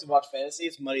fantasy books and watch fantasy.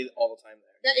 It's muddy all the time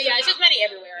there. Yeah, it's just muddy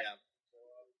everywhere. Yeah.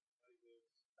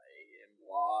 I am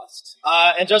lost.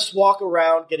 And just walk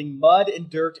around getting mud and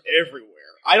dirt everywhere.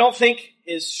 I don't think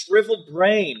his shriveled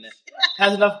brain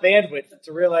has enough bandwidth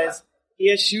to realize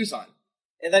he has shoes on.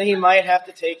 And then he might have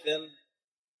to take them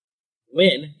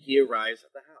when he arrives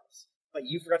at the house. But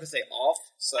you forgot to say off,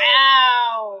 so...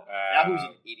 Wow. Now who's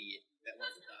an idiot that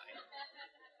wants to die?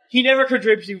 He never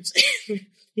contributes...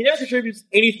 he never contributes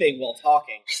anything while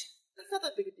talking. That's not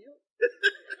that big a deal.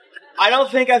 I don't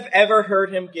think I've ever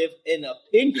heard him give an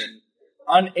opinion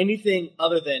on anything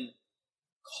other than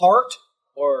Cart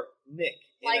or Nick.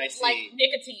 Like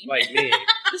nicotine. Like me.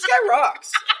 This guy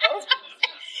rocks.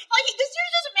 This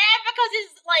dude's just mad because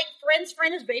his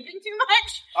friend is vaping too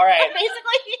much. All right.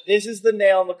 Basically. This is the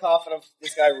nail in the coffin of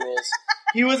This Guy Rules.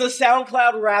 He was a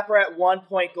SoundCloud rapper at one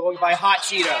point going by Hot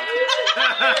Cheeto.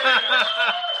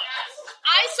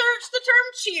 I searched the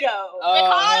term Cheeto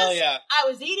because I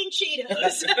was eating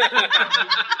Cheetos.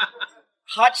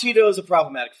 Hot Cheeto is a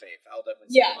problematic fave. I'll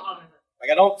definitely say that.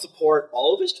 I don't support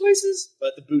all of his choices,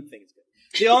 but the boot thing is good.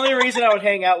 The only reason I would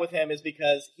hang out with him is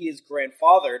because he is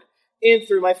grandfathered in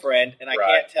through my friend, and I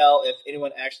can't tell if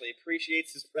anyone actually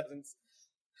appreciates his presence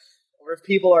or if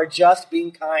people are just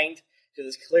being kind to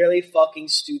this clearly fucking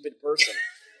stupid person.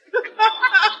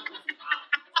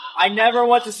 I never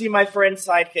want to see my friend's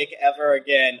sidekick ever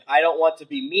again. I don't want to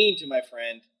be mean to my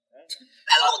friend. Just to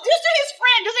his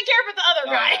friend, doesn't care about the other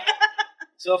guy.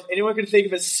 So if anyone can think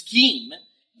of a scheme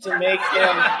to make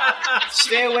him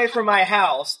stay away from my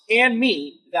house and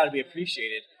me, that would be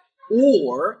appreciated.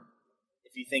 Or...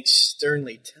 if you think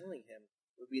sternly telling him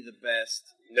would be the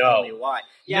best, tell me why.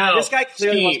 Yeah, this guy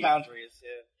clearly wants boundaries.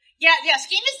 Yeah,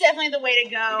 scheme is definitely the way to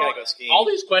go. You gotta go scheme. All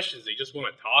these questions, they just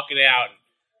want to talk it out.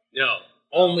 No,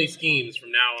 only schemes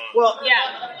from now on. Well,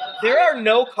 there are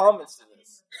no comments to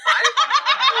this.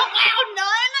 Wow,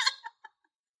 none?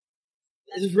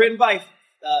 This is written by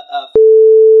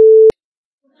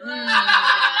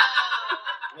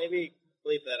maybe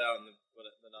bleep that out in the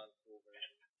non-cool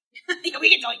version. Yeah, we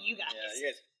can tell you guys. Yeah, you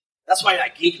guys. That's why I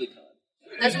like Geeklycon.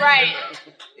 That's right.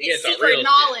 It's secret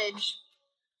knowledge.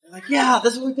 They're like, yeah,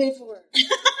 that's what we paid for.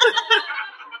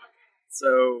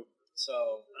 So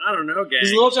I don't know, gang.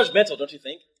 He's a little judgmental, don't you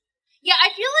think? Yeah, I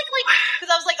feel like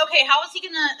because I was like, okay, how is he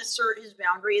gonna assert his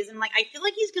boundaries? And I feel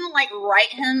like he's gonna write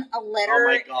him a letter, oh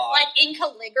my God. In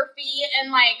calligraphy,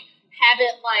 and have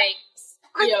it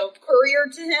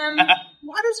couriered to him.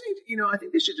 Why doesn't he? I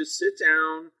think they should just sit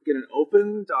down, get an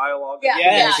open dialogue.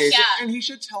 Yeah. And he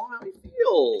should tell him how he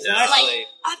feels. Exactly.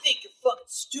 I think you're fucking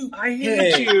stupid. I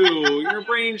hate you. Your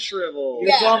brain shriveled.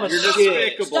 You're dumb as You're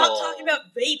shit. despicable. Stop talking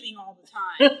about vaping all the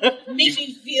time. It makes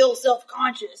me feel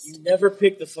self-conscious. You never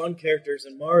pick the fun characters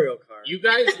in Mario Kart. You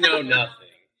guys know nothing.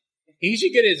 He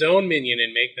should get his own minion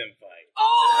and make them fight. I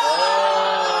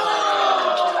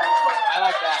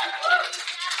like that.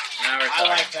 I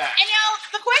like that. And now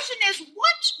the question is,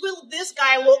 what will this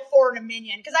guy look for in a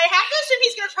minion? Because I have to assume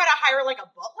he's going to try to hire a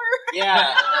butler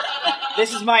Yeah.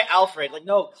 This is my Alfred. Like,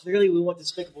 no, clearly we want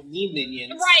Despicable Me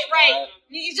minions. Right.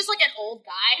 He's just like an old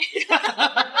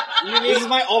guy. This is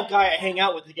my old guy I hang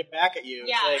out with to get back at you.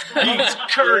 Yeah. It's like, He's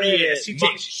courteous. He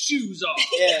takes his shoes off.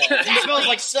 yeah. He smells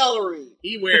like celery.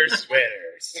 He wears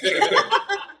sweaters.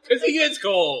 Because he gets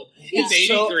cold. He's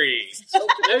 83.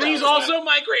 And he's also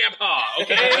my grandpa,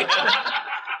 okay?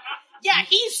 Yeah,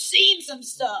 he's seen some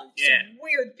stuff. Yeah. Some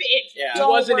weird pigs. Yeah. He Don't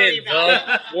wasn't worry in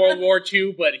about the World War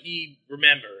II, but he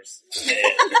remembers.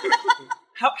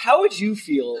 How would you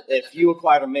feel if you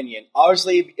acquired a minion?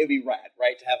 Obviously, it'd be rad,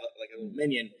 right, to have a little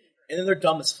minion, and then they're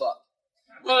dumb as fuck.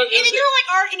 Well, And then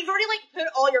you've already like put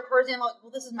all your cards in. Like,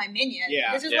 well, this is my minion.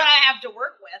 Yeah. This is what I have to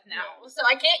work with now. So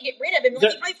I can't get rid of him.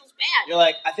 He probably feels bad. You're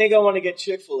like, I think I want to get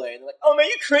Chick-fil-A. And they're like, oh man,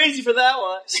 you're crazy for that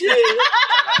one. Shit.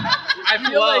 I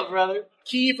feel like brother.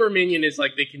 key for minion is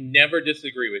like they can never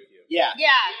disagree with you. Yeah. Yeah.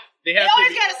 They They have always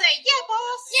to. gotta say, "Yeah,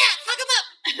 boss. Yeah, fuck him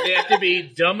up." They have to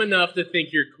be dumb enough to think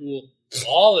you're cool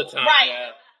all the time. Right. Yeah.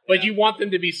 But you want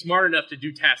them to be smart enough to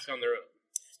do tasks on their own.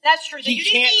 That's true. So He you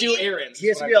can't need- do errands. He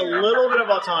has to be a little bit of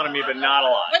autonomy, but not a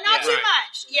lot. but not too Right.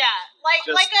 much. Yeah,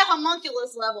 Just- like a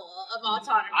homunculus level of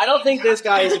autonomy. I don't think this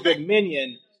guy is a big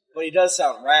minion, but he does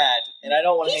sound rad, and I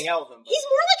don't want to hang out with him. He's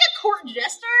more like a court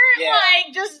jester. Yeah.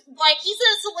 Like, just like he's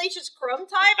a salacious crumb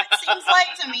type. It seems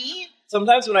like to me.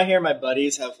 Sometimes when I hear my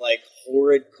buddies have like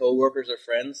horrid coworkers or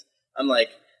friends, I'm like,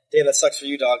 "Dave, that sucks for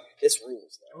you, dog. This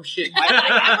rules." Though. Oh shit.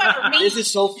 That's for me. This is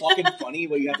so fucking funny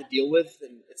what you have to deal with,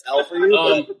 and it's L for you.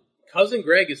 But Cousin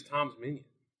Greg is Tom's minion.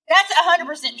 That's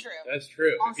 100% true. That's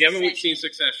true. On If you haven't Succession. seen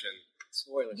Succession,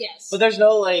 spoilers. Yes. But there's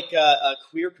no like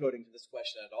queer coding to this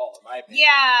question at all, in my opinion.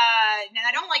 Yeah, no,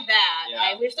 I don't like that. Yeah.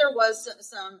 I wish there was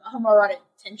some homoerotic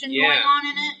tension going Yeah. on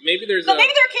in it. maybe there's But a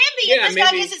maybe there can be yeah, if this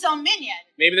guy maybe- gets his own minion.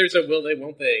 maybe there's a will they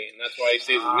won't they, and that's why he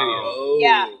stays a minion. Oh.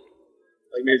 Yeah.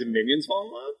 Like maybe the minions fall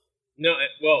in love? No,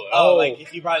 well, Oh, like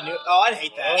if you brought a new. Oh, I'd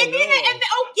hate that. And then,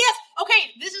 yes,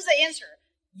 okay, this is the answer.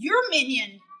 Your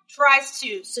minion tries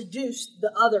to seduce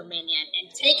the other minion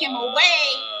and take him away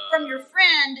from your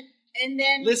friend, and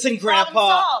then Listen, problem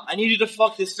Grandpa, solved. I need you to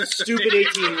fuck this stupid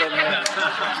 18-year-old man.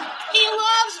 He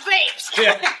loves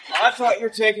vapes. I thought you were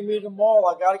taking me to the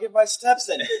mall. I gotta get my steps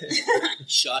in.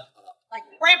 Shut up. Like,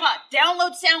 Grandpa,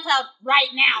 download SoundCloud right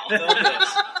now.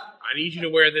 I need you to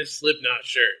wear this Slipknot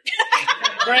shirt.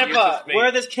 Grandpa, It's just me.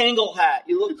 wear this Kangol hat.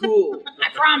 You look cool. I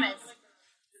promise.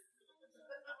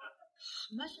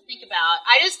 Much to think about.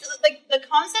 I just like the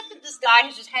concept that this guy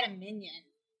has just had a minion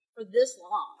for this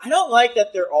long. I don't like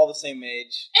that they're all the same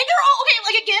age. And they're all okay.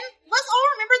 Like again, let's all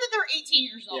remember that they're 18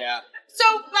 years old. Yeah. So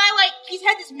by like he's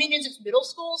had this minion since middle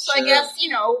school. So I Sure. guess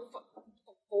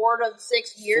 4 to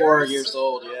 6 years. 4 years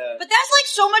old, yeah. But that's like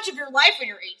so much of your life when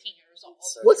you're 18 years old.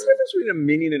 So What's the true. difference between a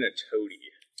minion and a toady?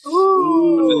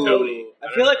 What's a toady?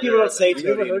 I feel like people don't say Have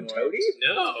you ever toady heard anymore. toady?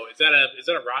 No, is that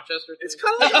a Rochester thing? It's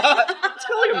kind of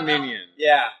like a minion.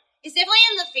 Yeah. It's definitely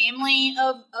in the family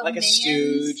of Like a minions.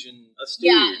 stooge and A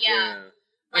stooge. Yeah.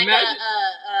 Like Imagine-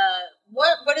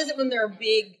 what is it when they're a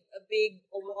big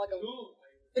like a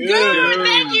Goons. goon?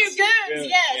 Thank you, goons. Goons,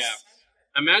 Yes.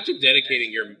 yeah. Imagine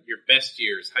dedicating your best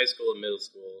years, high school and middle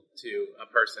school, to a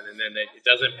person, and then it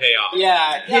doesn't pay off.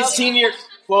 Yeah, his senior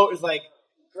quote is like,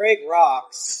 Greg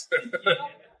rocks.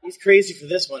 He's crazy for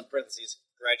this one, parentheses,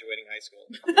 graduating high school.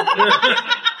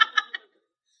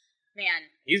 Man.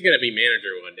 He's gonna be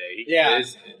manager one day. Yeah.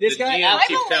 This the guy- GM I keeps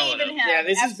believe telling in him. him. Yeah,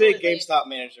 this Absolutely. is big GameStop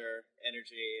manager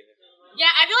energy. Yeah,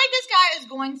 I feel like this guy is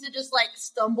going to just like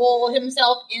stumble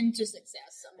himself into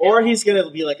success somehow. Or he's gonna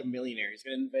be like a millionaire. He's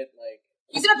gonna invent like...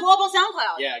 He's gonna blow up on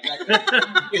SoundCloud. Yeah,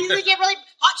 exactly. He's gonna get really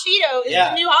hot Cheeto is Yeah.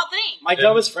 the new hot thing. My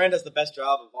dumbest friend has the best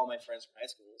job of all my friends from high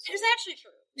school. It is actually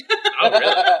true. Oh,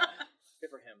 really? Good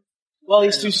for him. Well,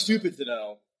 he's too stupid to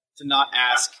know to not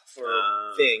ask for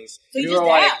things. So he You just were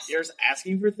like, asked. you're just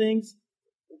asking for things?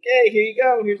 Okay, here you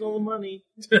go. Here's all the money.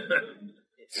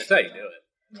 That's how you do it.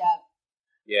 Yeah.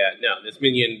 Yeah, no, this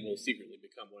minion will secretly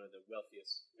become one of the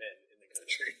wealthiest men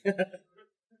in the country.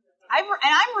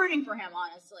 I'm rooting for him,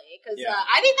 honestly, because Yeah.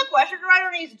 I think the question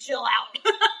writer needs to chill out.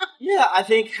 Yeah, I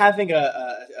think having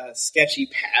a sketchy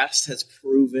past has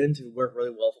proven to work really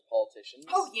well for politicians.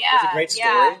 Oh yeah, It's a great story.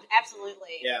 Yeah,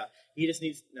 absolutely. Yeah, he just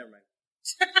needs... Never mind.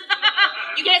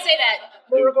 You can't say that.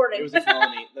 We're recording. It was a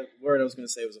felony. The word I was going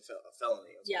to say was a felony.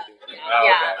 I was Yeah. gonna do it. Yeah. Oh,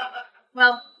 Yeah.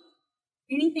 Well,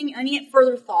 any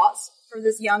further thoughts for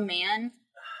this young man?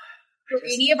 For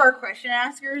any of our question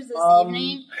askers this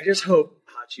evening? I just hope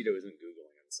Hot Cheeto isn't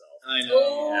Googling himself. I know.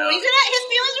 Oh, his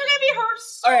feelings are gonna be hurt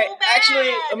so All right, bad.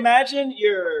 actually, imagine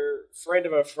your friend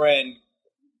of a friend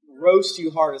roast you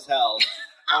hard as hell,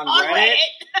 on Reddit,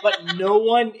 but no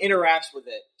one interacts with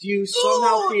it. Do you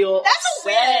somehow feel that's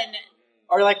upset? a win.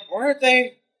 Or like, why aren't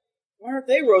they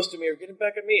roasting me or getting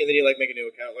back at me? And then you like make a new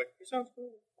account like, it sounds cool.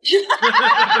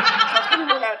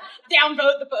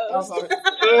 Downvote the post.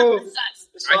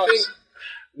 Sucks. I think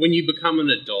when you become an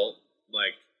adult,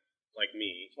 like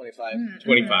me, 25.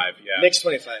 25, yeah. Nick's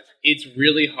 25. It's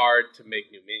really hard to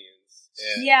make new minions.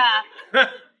 Yeah.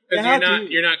 Because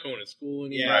you're not going to school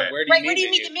anymore. Yeah. Where do you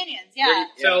meet the minions? Yeah.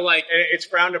 So, like, And it's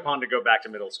frowned upon to go back to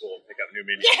middle school and pick up new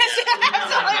minions. Yes,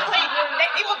 absolutely.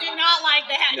 People do not like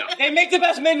that. No. They make the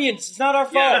best minions. It's not our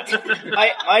fault.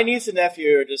 My niece and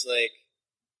nephew are just like,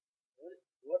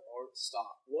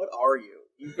 what are you?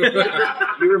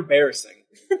 You're embarrassing.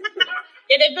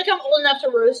 Yeah, they've become old enough to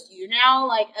roast you now,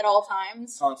 like, at all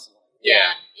times. Constantly.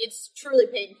 Yeah. It's truly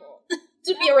painful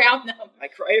to be around them. I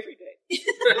cry every day.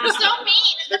 They're so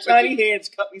mean. Their tiny hands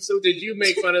cut me so deep. did you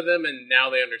make fun of them and now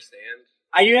they understand?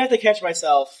 I do have to catch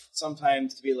myself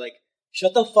sometimes to be like,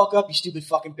 shut the fuck up, you stupid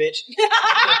fucking bitch. You're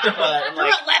I'm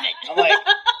 11.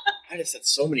 I just said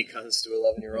so many cousins to an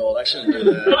 11-year-old. I shouldn't do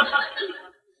that. Bad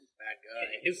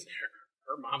guy.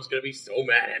 Her mom's going to be so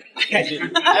mad at me.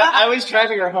 I was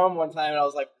driving her home one time and I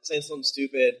was like saying something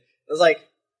stupid. I was like,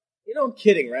 you know I'm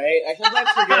kidding, right? I sometimes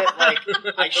forget, like,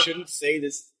 I shouldn't say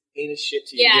this heinous shit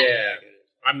to you. Yeah.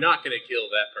 I'm not going to kill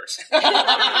that person.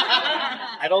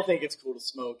 I don't think it's cool to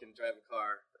smoke and drive a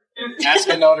car. And ask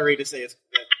a notary to say it's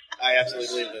good. I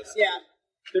absolutely believe this. Yeah.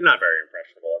 They're not very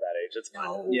impressionable at that age. It's fine.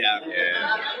 No. Yeah.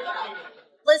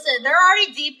 Listen, they're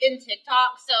already deep in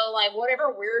TikTok, so, like,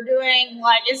 whatever we're doing,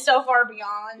 like, is so far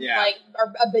beyond, like,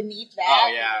 or beneath that. Oh,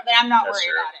 yeah. That I'm not That's worried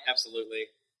true. about it. Absolutely.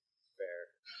 Fair.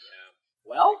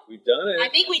 Well, We've done it. I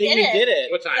think we I think did we it. did it.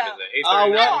 What time So- is it? 8:39? I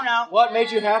don't know. What made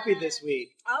you happy this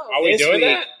week? Oh. Are we This doing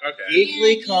week. that? Okay.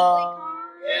 Geeklycon.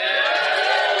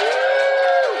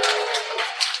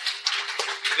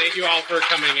 Thank you all for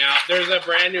coming out. There's a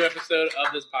brand new episode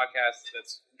of this podcast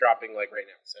that's dropping like right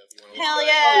now. So if you want to Hell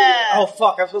yeah. Oh,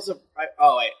 fuck. I'm supposed to...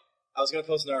 wait. I was going to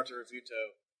post an Naruto review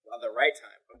on the right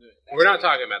time. I'm doing it. We're not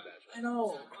talking about that. I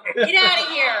know. Get out of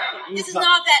here. This is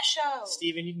not that show.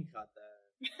 Steven, you can cut that.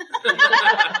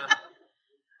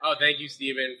 Oh, thank you,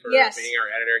 Steven, for Yes. being our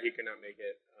editor. He could not make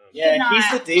it. Yeah, not.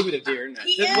 he's the David of Deer Internet.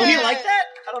 He Will he is. like that?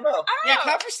 I don't know. I don't Yeah, know.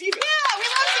 clap for Steven. Yeah, we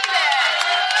love Steven.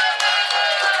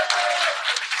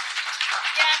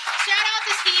 Yeah, shout out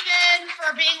to Steven for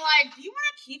being like, do you want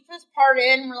to keep this part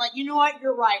in? We're like, you know what?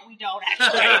 You're right. We don't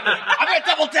actually. I'm going to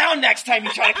double down next time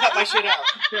you try to cut my shit out.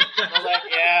 I was like,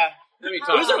 yeah. Let me It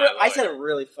talk was to my I lawyer. said a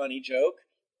really funny joke.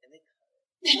 And they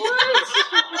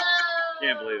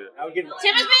Can't believe it. I would get...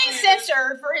 Tim is being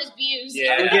censored for his views.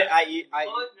 Yeah. I would get...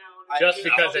 Just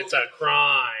because it's a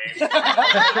crime. Just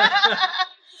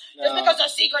because a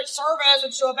Secret Service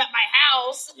would show up at my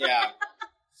house. Yeah.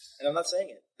 And I'm not saying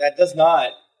it. That does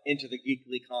not enter the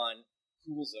Geeklycon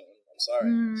cool zone. I'm sorry.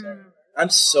 I'm sorry. I'm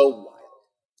so wild.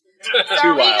 So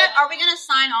are we gonna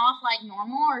sign off like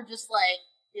normal or just like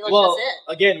be like Well, that's it?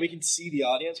 again, we can see the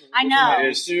audience. I know. We're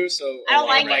used to, so I don't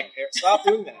I'm like stop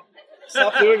doing that.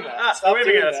 Stop doing that. Stop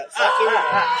waving doing at that. us. Stop doing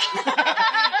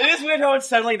that. It is weird how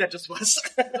unsettling that just was.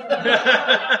 I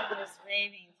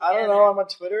don't know. I'm on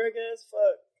Twitter, I guess.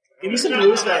 Fuck. Give me some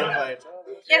Blue Sky invites.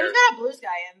 Yeah, who's got a blue sky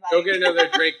invite? Go get another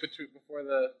drink before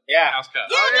the house cut.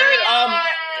 Yeah, there we go. Yeah.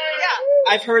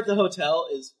 I've heard the hotel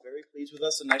is very pleased with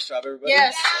us, so nice job, everybody.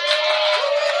 Yes.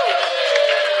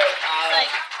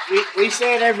 We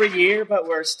say it every year, but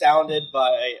we're astounded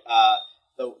by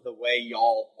the way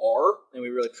y'all are, and we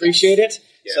really appreciate it.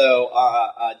 Yeah. So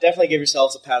definitely give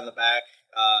yourselves a pat on the back.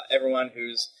 Everyone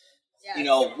who's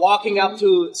walking up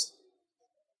to.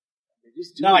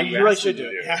 No, you really should do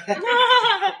it.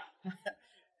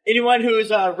 Anyone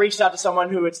who's reached out to someone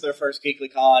who it's their first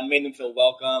Geeklycon, made them feel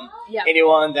welcome. Yeah.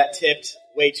 Anyone that tipped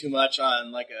way too much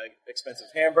on like a expensive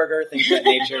hamburger, things of that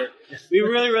nature. We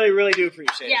really, really, really do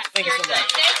appreciate it. Yeah, Thank you so seriously.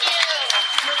 much. Thank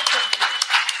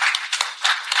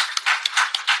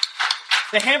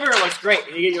you. The hamburger looks great.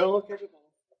 You get your own little ketchup.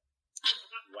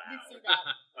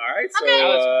 All right, so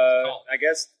Okay. I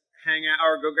guess hang out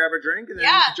or go grab a drink and then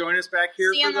Yeah. join us back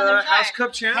here See you for on the other the side. House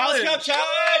Cup Challenge. House Cup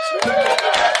Challenge!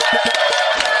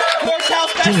 Horse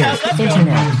house, best Dear house, let's go!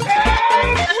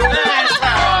 Internet.